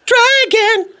last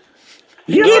dragon.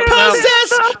 You possess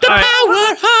the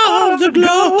power of the glow.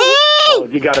 Oh,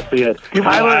 you got to see it.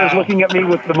 Tyler is looking at me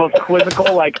with the most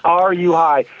quizzical, like, are you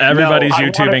high? Everybody's No, I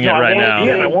YouTubing want it right now.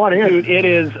 I want it. Dude, it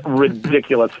is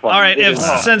ridiculous fun. All right. It If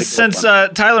is since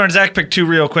Tyler and Zach picked two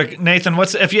real quick, Nathan,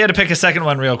 if you had to pick a second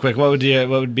one real quick, what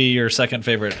would be your second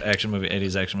favorite action movie?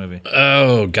 80s action movie.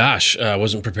 Oh, gosh. I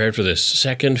wasn't prepared for this.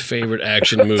 Second favorite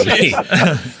action movie.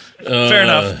 Fair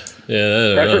enough.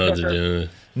 Yeah.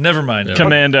 Never mind.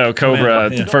 Commando, Cobra,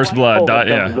 Yeah. First Blood. Oh,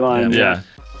 Yeah. that's fine, Yeah.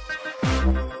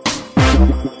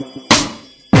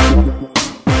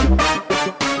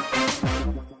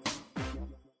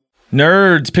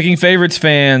 Nerds, picking favorites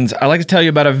fans, I'd like to tell you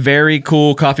about a very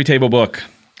cool coffee table book.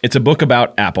 It's a book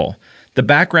about Apple. The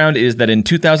background is that in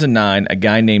 2009, a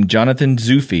guy named Jonathan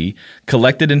Zufi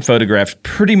collected and photographed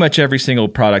pretty much every single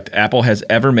product Apple has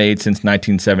ever made since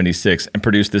 1976 and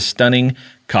produced this stunning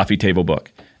coffee table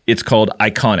book. It's called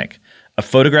Iconic, a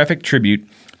photographic tribute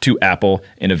to Apple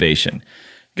innovation.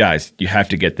 Guys, you have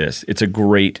to get this. It's a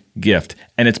great gift,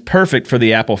 and it's perfect for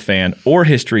the Apple fan or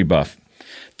history buff.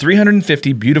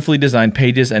 350 beautifully designed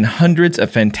pages and hundreds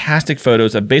of fantastic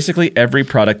photos of basically every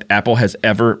product Apple has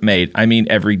ever made. I mean,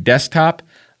 every desktop,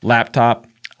 laptop,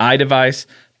 iDevice,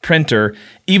 printer,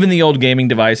 even the old gaming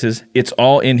devices. It's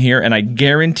all in here, and I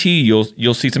guarantee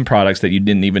you'll see some products that you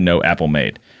didn't even know Apple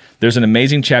made. There's an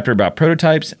amazing chapter about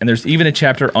prototypes, and there's even a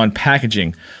chapter on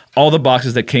packaging, all the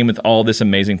boxes that came with all this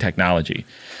amazing technology.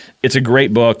 It's a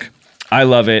great book. I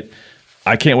love it.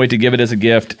 I can't wait to give it as a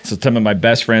gift to some of my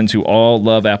best friends who all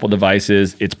love Apple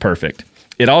devices. It's perfect.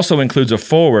 It also includes a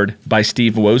foreword by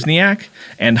Steve Wozniak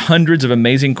and hundreds of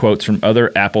amazing quotes from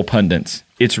other Apple pundits.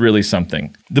 It's really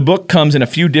something. The book comes in a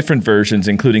few different versions,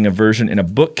 including a version in a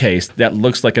bookcase that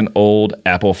looks like an old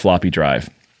Apple floppy drive,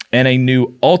 and a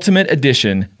new Ultimate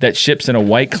Edition that ships in a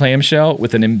white clamshell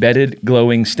with an embedded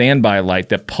glowing standby light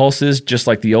that pulses just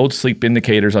like the old sleep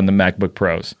indicators on the MacBook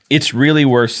Pros. It's really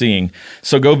worth seeing,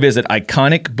 so go visit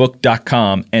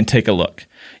iconicbook.com and take a look.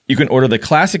 You can order the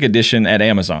Classic Edition at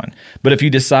Amazon, but if you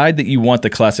decide that you want the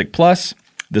Classic Plus,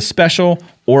 the Special,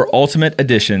 or Ultimate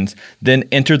Editions, then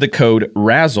enter the code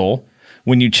RAZZLE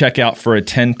when you check out for a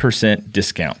 10%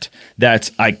 discount. That's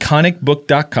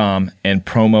iconicbook.com and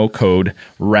promo code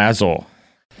RAZZLE.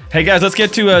 Hey guys, let's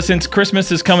get to, since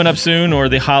Christmas is coming up soon, or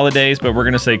the holidays, but we're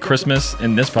going to say Christmas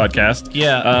in this podcast.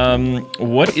 Yeah.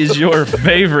 What is your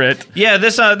favorite? Yeah,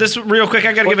 this real quick.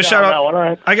 I got to give a shout out. All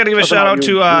right. I got to give a shout out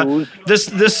to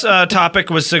this topic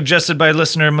was suggested by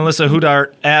listener Melissa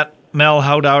Houdart at Mel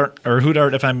Houdart, or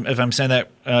Houdart, if I'm saying that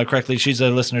correctly. She's a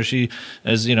listener. She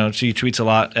is, she tweets a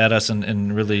lot at us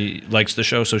and really likes the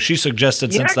show. So she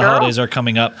suggested, since the holidays are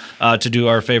coming up, to do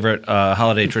our favorite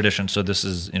holiday tradition. So this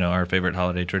is our favorite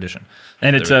holiday tradition,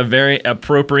 And it's very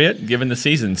appropriate given the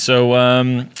season. So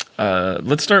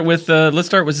let's start with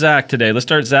Zach today.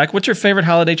 Zach. What's your favorite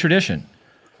holiday tradition?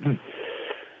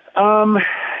 coming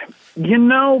from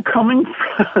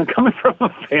a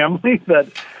family that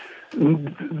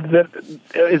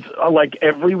is like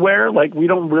everywhere. Like, we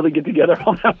don't really get together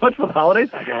all that much for the holidays.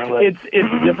 It's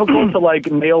difficult to like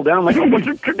nail down like what's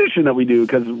a tradition that we do,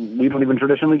 because we don't even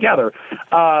traditionally gather,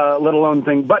 let alone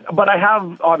thing. But I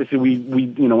have, obviously we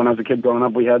when I was a kid growing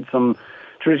up, we had some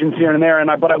traditions here and there.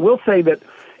 But I will say that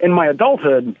in my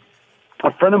adulthood,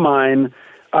 a friend of mine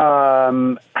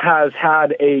has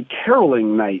had a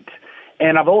caroling night,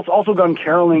 and I've also gone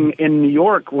caroling in New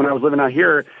York when I was living out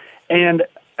here, and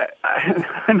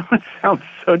I know it sounds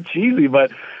so cheesy,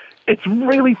 but it's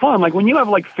really fun. Like, when you have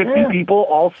like 50 people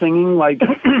all singing like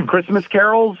Christmas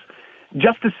carols,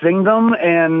 just to sing them,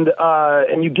 and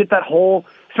you get that whole.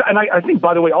 So, and I think,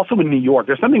 by the way, also in New York,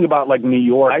 there's something about like New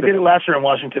York. I did it last year in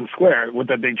Washington Square with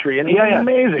that big tree, and it was Yeah.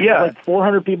 amazing. Yeah. It was like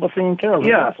 400 people singing carols.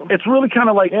 It was awesome. It's really kind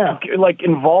of like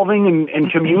involving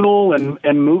and communal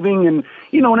and moving, and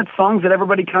and it's songs that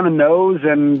everybody kind of knows,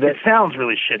 and It sounds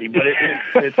really shitty, but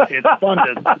it's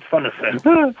fun to sing.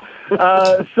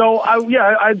 so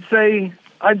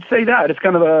I'd say that it's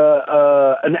kind of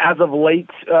an as of late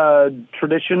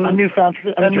tradition. A newfound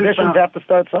tradition. I mean, traditions have to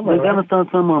start somewhere. They have to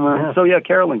start somewhere, man. Yeah. So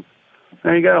caroling.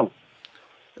 There you go.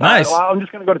 Nice. Well, I'm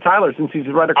just going to go to Tyler since he's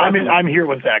right across. I'm here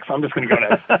with Zach, so I'm just going to go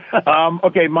next.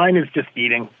 Okay, mine is just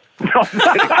eating. No, I'm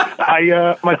just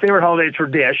kidding. My favorite holiday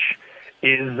tradition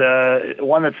is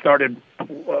one that started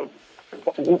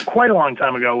quite a long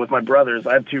time ago with my brothers.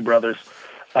 I have two brothers.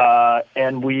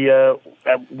 And we,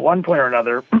 at one point or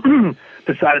another,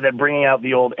 decided that bringing out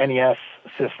the old NES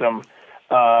system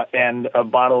and a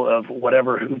bottle of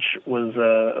whatever hooch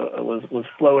was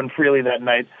flowing freely that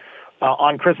night.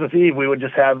 On Christmas Eve, we would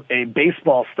just have a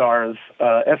Baseball Stars.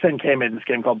 SNK made this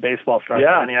game called Baseball Stars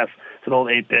for NES. It's an old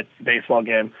 8-bit baseball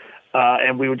game.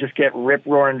 And we would just get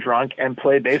rip-roaring drunk and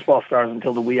play Baseball Stars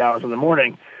until the wee hours of the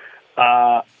morning.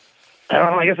 I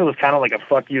don't know, I guess it was kind of like a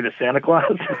fuck you to Santa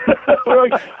Claus. We're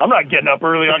like, I'm not getting up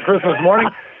early on Christmas morning.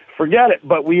 Forget it.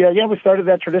 But we started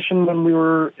that tradition when we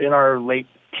were in our late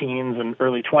teens and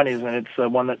early 20s, and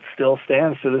it's one that still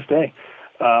stands to this day.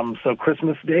 So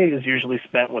Christmas Day is usually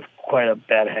spent with quite a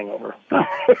bad hangover.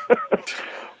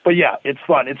 But yeah, it's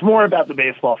fun. It's more about the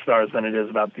Baseball Stars than it is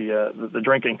about the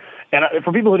drinking. And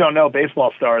for people who don't know,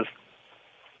 Baseball Stars,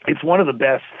 it's one of the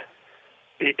best.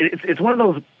 It's one of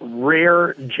those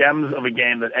rare gems of a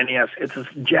game that NES. It's this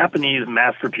Japanese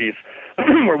masterpiece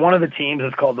where one of the teams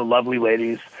is called the Lovely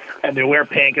Ladies, and they wear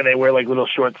pink and they wear like little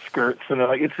short skirts, and they're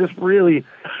like, it's just really,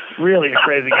 really a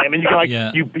crazy game. And you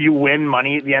can you win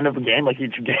money at the end of the game. Like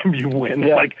each game you win.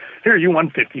 Yeah. Like here you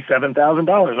won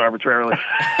 $57,000 arbitrarily,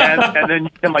 and then you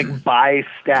can like buy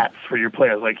stats for your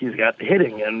players. Like he's got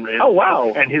hitting and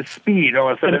and his speed.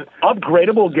 All of a sudden,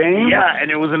 upgradable game. Yeah,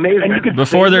 and it was amazing. And you could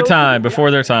Before their time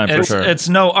for sure. It's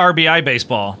no RBI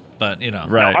baseball, but right. No,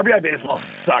 RBI baseball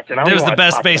sucked. And it was the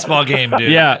best baseball game,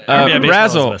 dude. Yeah,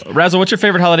 Razzle, what's your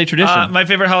favorite holiday tradition? My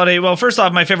favorite holiday. Well, first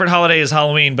off, my favorite holiday is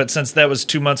Halloween. But since that was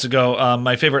 2 months ago,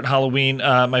 my favorite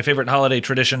holiday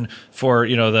tradition for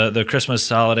the Christmas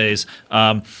holidays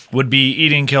would be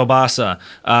eating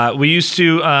kielbasa. We used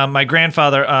to. My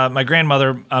grandmother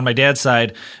on my dad's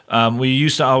side, we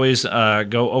used to always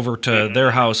go over to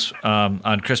their house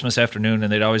on Christmas afternoon,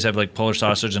 and they'd always have like Polish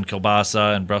sausage and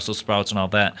kielbasa and Brussels sprouts and all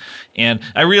that. And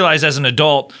I realized as an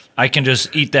adult, I can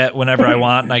just eat that whenever I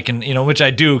want, and I can, which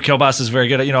I do. Kielbasa is very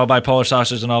good. I'll buy Polish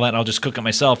sausage and all that, and I'll just cook it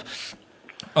myself.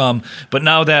 But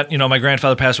now that my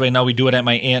grandfather passed away, now we do it at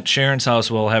my Aunt Sharon's house.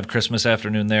 We'll have Christmas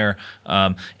afternoon there,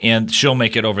 and she'll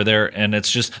make it over there. And it's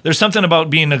just, there's something about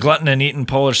being a glutton and eating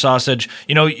Polish sausage.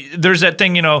 There's that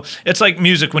thing. It's like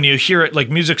music. When you hear it, like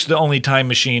music's the only time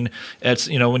machine. It's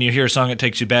when you hear a song, it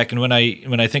takes you back. And when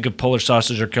I think of Polish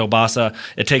sausage or kielbasa,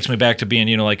 it takes me back to being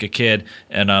like a kid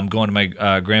and going to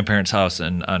my grandparents' house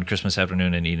and on Christmas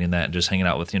afternoon and eating that and just hanging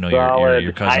out with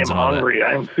your cousins and all hungry.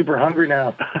 that. I'm super hungry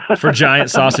now. For giant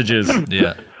sausages.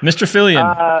 Yeah. Mr. Fillion.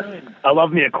 I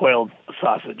love me a quailed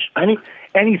sausage.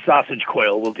 Any sausage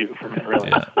quail will do for me, really.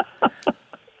 Yeah.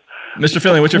 Mr.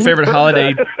 Fillion, what's your favorite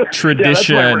holiday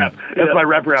tradition? That's my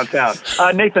rep around town.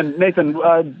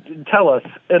 Nathan, tell us,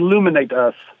 illuminate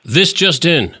us. This just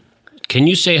in. Can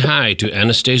you say hi to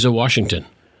Anastasia Washington?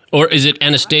 Or is it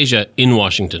Anastasia in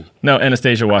Washington? No,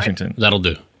 Anastasia Washington. That'll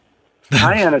do.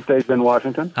 Hi, Anastasia in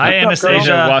Washington. Hi,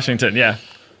 Anastasia. Washington, yeah.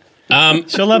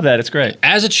 She'll love that. It's great.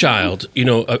 As a child,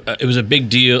 it was a big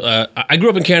deal. I grew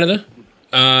up in Canada,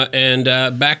 and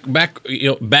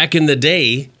back in the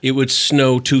day, it would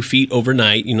snow 2 feet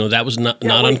overnight. That was not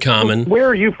uncommon. Where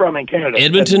are you from in Canada?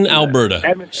 Edmonton,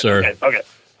 Alberta, sir. Okay.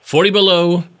 40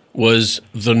 below was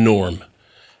the norm.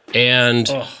 And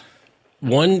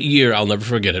one year, I'll never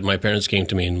forget it, my parents came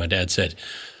to me and my dad said,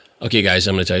 okay, guys,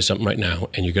 I'm going to tell you something right now,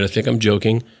 and you're going to think I'm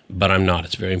joking, but I'm not.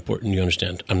 It's very important you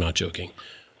understand. I'm not joking.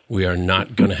 We are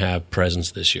not going to have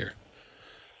presents this year.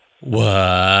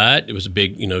 What? It was a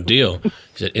big, deal. He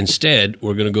said, instead,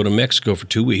 we're going to go to Mexico for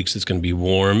 2 weeks. It's going to be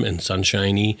warm and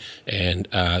sunshiny, and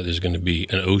there's going to be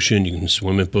an ocean. You can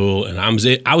swim in a pool. And I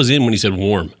was in when he said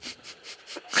warm.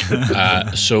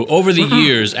 So over the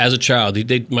years, as a child,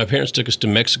 my parents took us to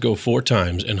Mexico 4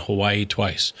 times and Hawaii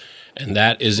twice. And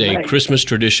that is a Christmas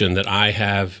tradition that I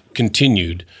have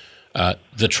continued.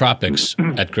 The tropics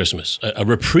at Christmas, a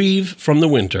reprieve from the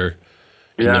winter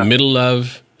in the middle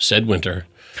of said winter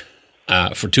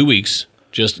for 2 weeks,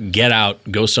 Just get out,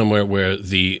 go somewhere where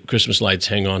the Christmas lights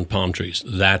hang on palm trees.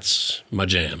 That's my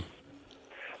jam.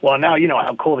 Well, now you know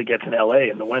how cold it gets in L.A.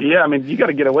 in the winter. Yeah, I mean, you got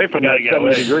to get away from that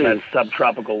 70 degrees. That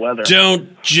subtropical weather.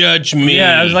 Don't judge me.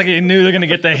 Yeah, I was like, I knew they're going to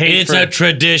get the hate. It's a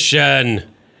tradition.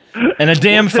 And a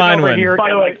damn fine one. Here, by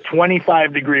the way,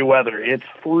 25-degree weather. It's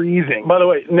freezing. By the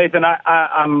way, Nathan,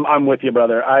 I'm with you,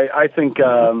 brother. I think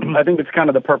it's kind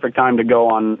of the perfect time to go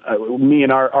on. Me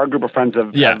and our group of friends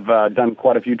have done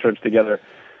quite a few trips together.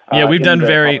 Yeah, we've done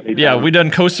we've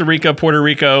done Costa Rica, Puerto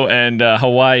Rico, and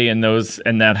Hawaii, and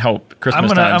that help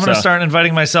Christmas time. I'm gonna start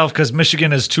inviting myself because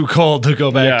Michigan is too cold to go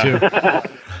back to.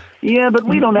 Yeah, but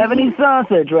we don't have any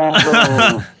sausage,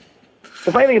 Razzle.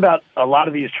 The funny thing about a lot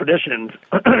of these traditions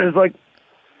is like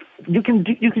you can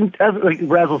as like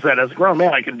Razzle said, as a grown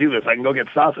man, I can do this. I can go get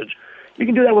sausage. You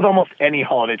can do that with almost any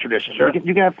holiday tradition. Sure. You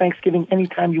can have Thanksgiving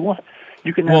anytime you want.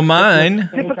 You can. Well,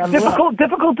 mine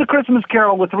difficult to Christmas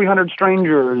Carol with 300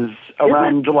 strangers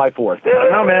around July 4th.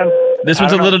 No, man. This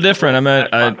one's a little different.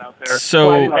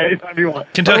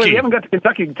 Kentucky. We haven't got to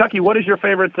Kentucky. Kentucky, what is your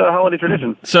favorite holiday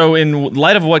tradition? So, in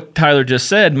light of what Tyler just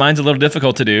said, mine's a little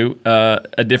difficult to do.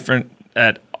 A different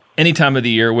at any time of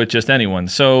the year with just anyone.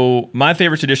 So, my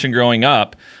favorite tradition growing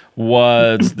up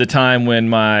was the time when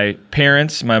my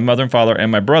parents, my mother and father,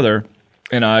 and my brother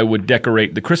and I would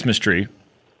decorate the Christmas tree.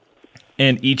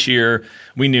 And each year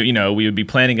we knew, we would be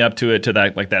planning up to it to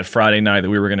that Friday night that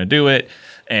we were going to do it.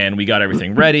 And we got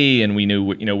everything ready and we knew,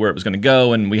 where it was going to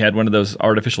go. And we had one of those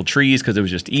artificial trees because it was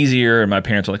just easier. And my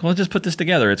parents were like, well, just put this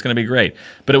together. It's going to be great.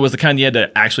 But it was the kind you had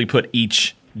to actually put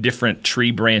each different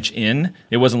tree branch in.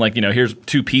 It wasn't like, here's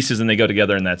two pieces and they go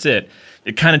together and that's it.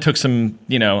 It kind of took some,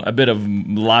 a bit of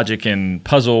logic and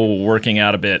puzzle working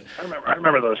out a bit. I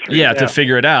remember those trees. Yeah, to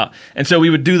figure it out. And so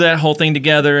we would do that whole thing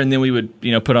together, and then we would,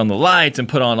 put on the lights and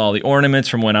put on all the ornaments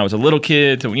from when I was a little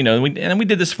kid to, and we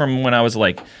did this from when I was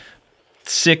like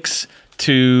 6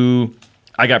 to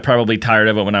I got probably tired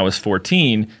of it when I was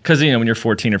 14 because, when you're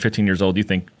 14 or 15 years old, you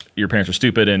think your parents are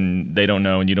stupid and they don't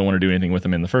know and you don't want to do anything with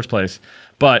them in the first place.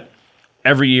 But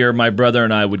every year, my brother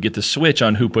and I would get to switch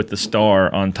on who put the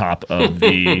star on top of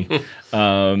the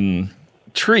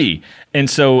tree. And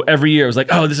so every year it was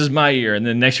like, oh, this is my year. And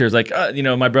then next year it was like,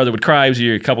 my brother would cry. He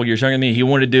was a couple years younger than me. He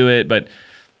wanted to do it. But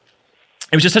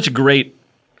it was just such a great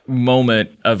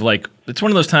moment of like, it's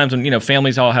one of those times when,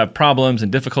 families all have problems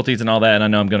and difficulties and all that. And I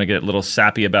know I'm going to get a little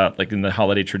sappy about like in the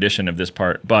holiday tradition of this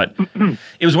part. But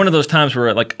it was one of those times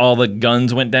where like all the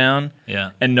guns went down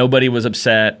and nobody was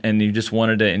upset. And you just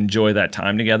wanted to enjoy that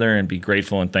time together and be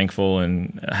grateful and thankful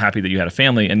and happy that you had a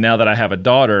family. And now that I have a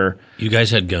daughter. You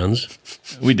guys had guns?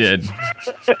 We did.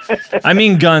 I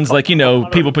mean guns, like,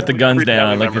 people put the guns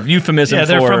down. Like a euphemism for. Yeah,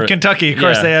 they're from Kentucky. Of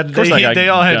course, they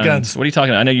all had guns. What are you talking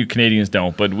about? I know you Canadians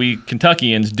don't, but we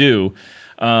Kentuckians do.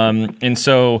 And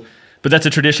so, but that's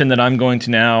a tradition that I'm going to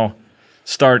now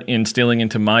start instilling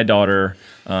into my daughter,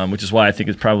 which is why I think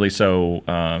it's probably so,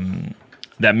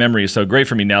 that memory is so great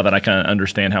for me now that I kind of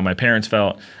understand how my parents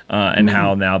felt, and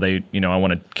how now they, I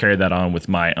want to carry that on with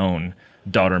my own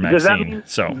daughter, Maxine.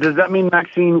 Does that mean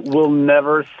Maxine will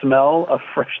never smell a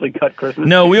freshly cut Christmas tree?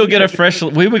 No, we would get a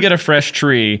fresh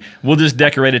tree. We'll just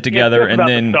decorate it together, and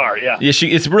then the star,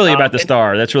 it's really about the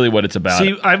star. That's really what it's about.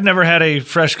 See, I've never had a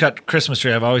fresh cut Christmas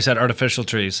tree. I've always had artificial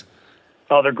trees.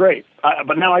 Oh, they're great.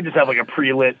 But now I just have like a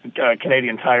pre-lit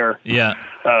Canadian Tire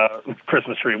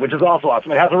Christmas tree, which is also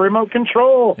awesome. It has a remote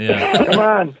control. Yeah. Come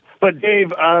on. But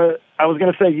Dave, I was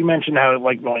going to say, you mentioned how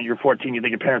you're 14, you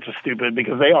think your parents are stupid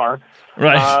because they are.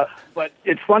 Right. But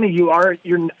it's funny, I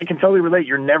can totally relate.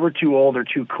 You're never too old or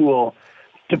too cool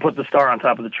to put the star on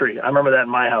top of the tree. I remember that in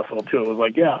my household too. It was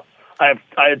like, I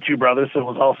had two brothers, so it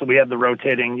was also, we had the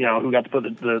rotating, who got to put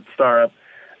the star up.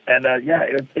 And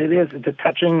it's a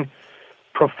touching,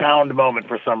 profound moment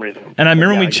for some reason. And I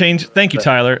remember we changed. Thank you,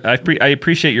 Tyler. I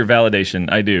appreciate your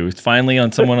validation. I do. Finally,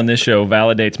 on someone on this show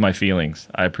validates my feelings.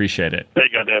 I appreciate it. There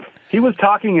you go, Dave. He was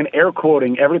talking and air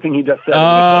quoting everything he just said.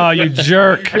 Oh, you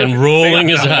jerk! And rolling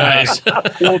his eyes.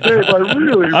 Well, Dave,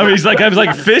 I was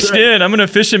like fished in. I'm going to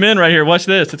fish him in right here. Watch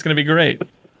this. It's going to be great.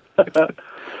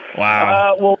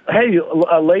 Wow. Well, hey,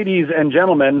 ladies and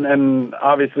gentlemen, and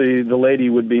obviously the lady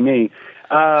would be me.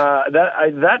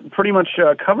 That pretty much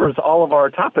covers all of our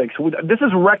topics. This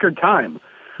is record time.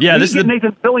 Yeah, this is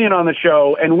Nathan Fillion on the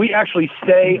show, and we actually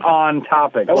stay on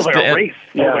topic. That was like a race.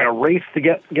 Yeah. It was like a race to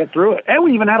get through it. And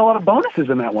we even had a lot of bonuses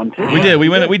in that one too. We did. We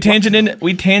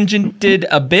tangented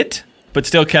a bit, but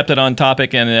still kept it on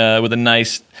topic and with a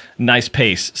nice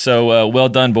pace. So well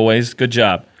done, boys. Good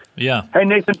job. Yeah. Hey,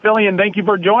 Nathan Fillion, thank you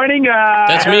for joining us.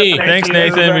 That's me. Thanks,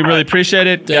 Nathan. We really appreciate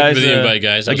it. Thank you for the invite,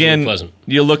 guys. That was Again, really pleasant.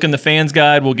 you'll look in the fans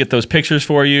guide. We'll get those pictures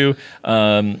for you.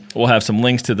 We'll have some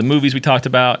links to the movies we talked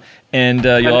about, and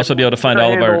you'll also be able to find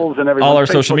all our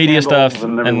social media stuff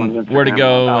and where to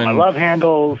go. I love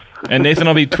handles. And Nathan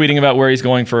will be tweeting about where he's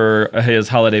going for his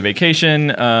holiday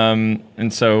vacation,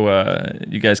 and so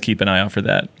you guys keep an eye out for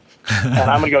that. And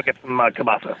I'm going to go get some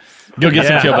kielbasa. Go get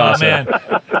some kielbasa. Oh, man.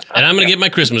 And I'm going to get my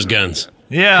Christmas guns.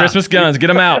 Yeah. Christmas guns. Get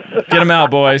them out. Get them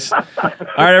out, boys. All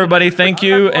right, everybody. Thank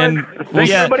you. And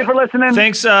Thanks, everybody, for listening.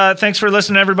 Thanks for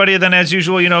listening, everybody. Then, as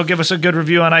usual, give us a good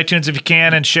review on iTunes if you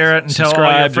can, and share it, and tell all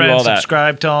your Subscribe, do friends. all that.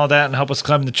 Subscribe, tell all that, and help us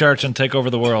climb the charts and take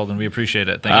over the world. And we appreciate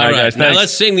it. Thank All you. right, All right, guys, now thanks.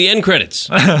 let's sing the end credits.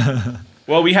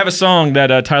 Well, we have a song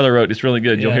that Tyler wrote. It's really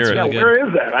good. You'll hear it's it. really good. Where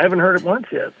is that? I haven't heard it once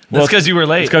yet. That's because you were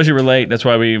late. It's because you were late. That's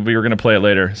why we were going to play it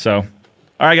later. So, all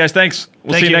right, guys. Thanks.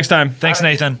 We'll see you next time. Thanks,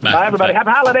 Nathan. Bye, everybody.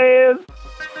 Happy holidays.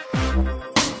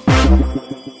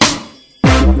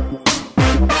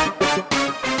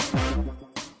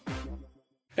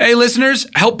 Hey listeners,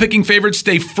 help Picking Favorites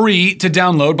stay free to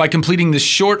download by completing this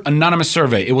short, anonymous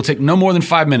survey. It will take no more than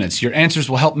 5 minutes. Your answers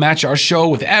will help match our show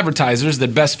with advertisers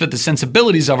that best fit the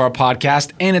sensibilities of our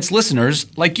podcast and its listeners,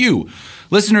 like you.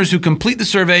 Listeners who complete the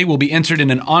survey will be entered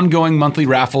in an ongoing monthly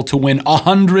raffle to win a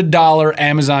 $100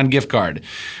 Amazon gift card.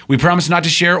 We promise not to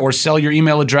share or sell your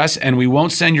email address, and we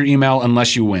won't send your email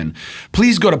unless you win.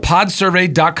 Please go to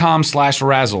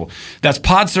podsurvey.com/razzle. That's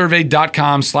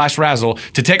podsurvey.com/razzle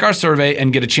to take our survey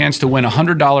and get a chance to win a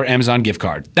 $100 Amazon gift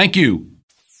card. Thank you.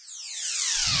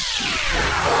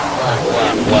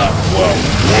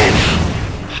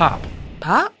 Pop.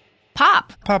 Pop?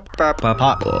 Pop. Pop. Pop. Pop. Pop.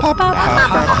 Pop.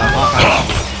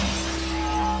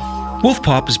 Wolf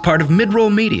Pop is part of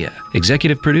Midroll Media,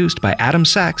 executive produced by Adam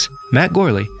Sachs, Matt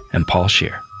Gorley, and Paul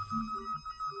Scheer.